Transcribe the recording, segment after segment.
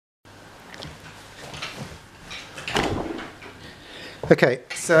Okay,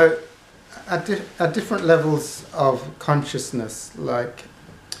 so at different levels of consciousness, like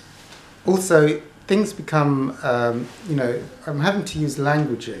also things become, I'm having to use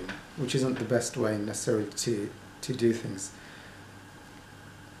languaging, which isn't the best way necessarily to do things.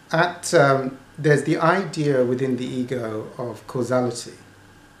 There's the idea within the ego of causality.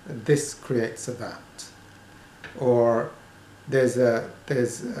 This creates a that, or there's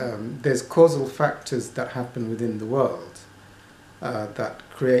causal factors that happen within the world that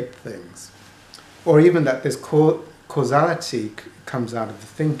create things, or even that there's causality comes out of the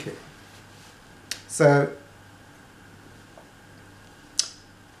thinking. So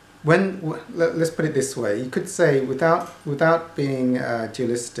let's put it this way, you could say without being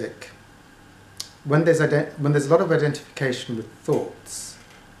dualistic, when there's a lot of identification with thoughts,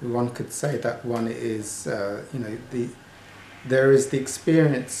 one could say that one is there is the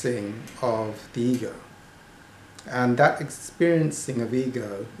experiencing of the ego, and that experiencing of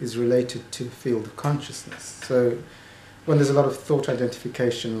ego is related to the field of consciousness. So when there's a lot of thought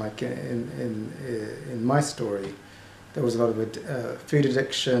identification, like in my story, there was a lot of food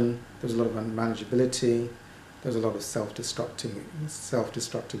addiction, there was a lot of unmanageability, there was a lot of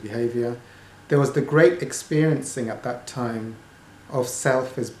self-destructive behavior. There was the great experiencing at that time of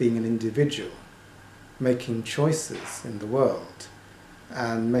self as being an individual, making choices in the world,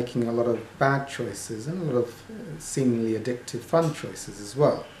 and making a lot of bad choices and a lot of seemingly addictive fun choices as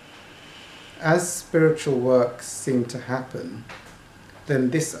well. As spiritual work seemed to happen,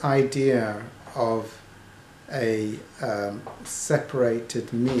 then this idea of a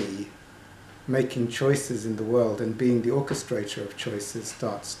separated me making choices in the world and being the orchestrator of choices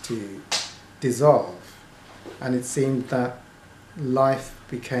starts to dissolve, and it seemed that life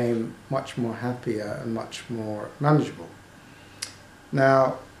became much more happier and much more manageable.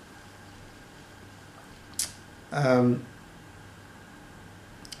 Now, you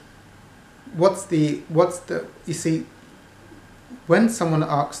see, when someone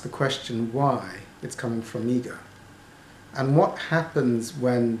asks the question why, it's coming from ego. And what happens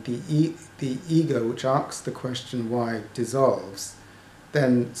when the ego, which asks the question why, dissolves,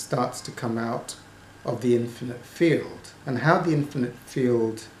 then starts to come out of the infinite field. And how the infinite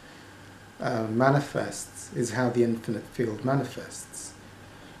field manifests is how the infinite field manifests.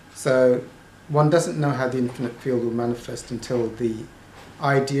 So one doesn't know how the infinite field will manifest until the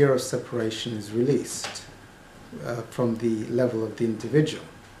idea of separation is released from the level of the individual.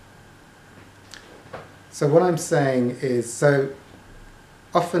 So what I'm saying is, so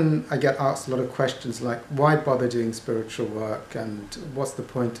often I get asked a lot of questions like, why bother doing spiritual work, and what's the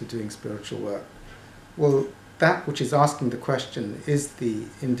point of doing spiritual work? Well, that which is asking the question is the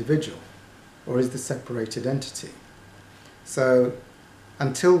individual, or is the separated entity. So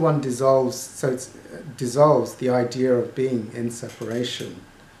until one dissolves the idea of being in separation,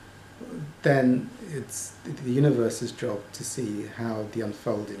 then it's the universe's job to see how the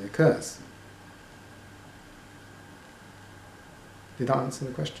unfolding occurs. Did that answer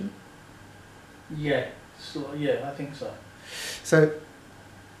the question? Yeah, yeah, I think so. So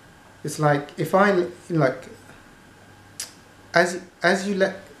it's like, if I as you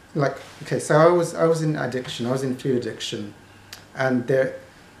let, like, okay, so I was in addiction, I was in food addiction, and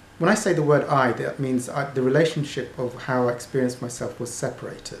when I say the word I, that means the relationship of how I experienced myself was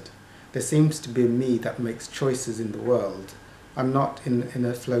separated. There seems to be a me that makes choices in the world. I'm not in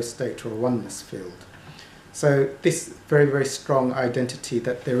a flow state or a oneness field. So this very, very strong identity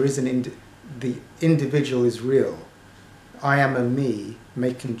that there is the individual is real. I am a me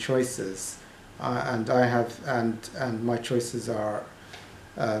making choices, and I have, and my choices are.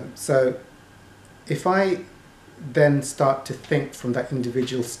 So if I then start to think from that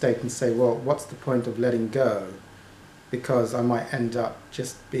individual state and say, well, what's the point of letting go? Because I might end up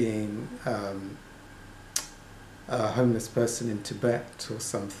just being a homeless person in Tibet or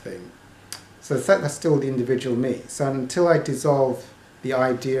something. So that's still the individual me. So until I dissolve the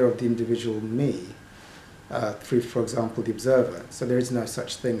idea of the individual me through, for example, the observer, so there is no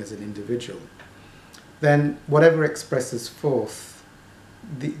such thing as an individual, then whatever expresses forth,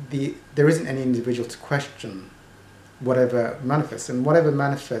 there isn't any individual to question whatever manifests. And whatever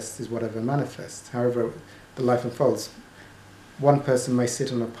manifests is whatever manifests, however the life unfolds. One person may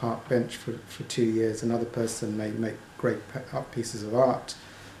sit on a park bench for 2 years, another person may make great pieces of art,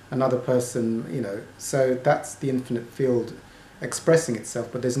 another person, so that's the infinite field expressing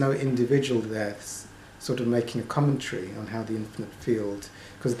itself, but there's no individual there sort of making a commentary on how the infinite field,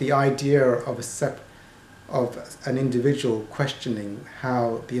 because the idea of an individual questioning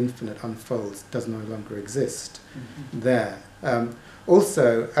how the infinite unfolds does no longer exist there.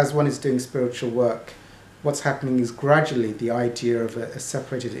 Also, as one is doing spiritual work, what's happening is gradually the idea of a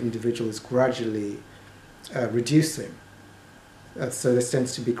separated individual is gradually reducing. So there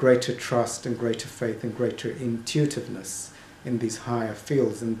tends to be greater trust and greater faith and greater intuitiveness in these higher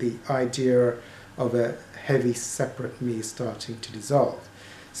fields, and the idea of a heavy separate me is starting to dissolve.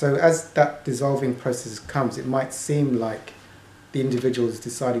 So as that dissolving process comes, it might seem like the individual is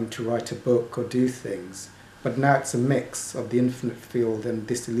deciding to write a book or do things, but now it's a mix of the infinite field and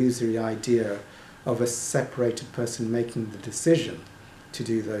this illusory idea of a separated person making the decision to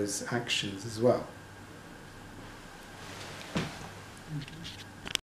do those actions as well.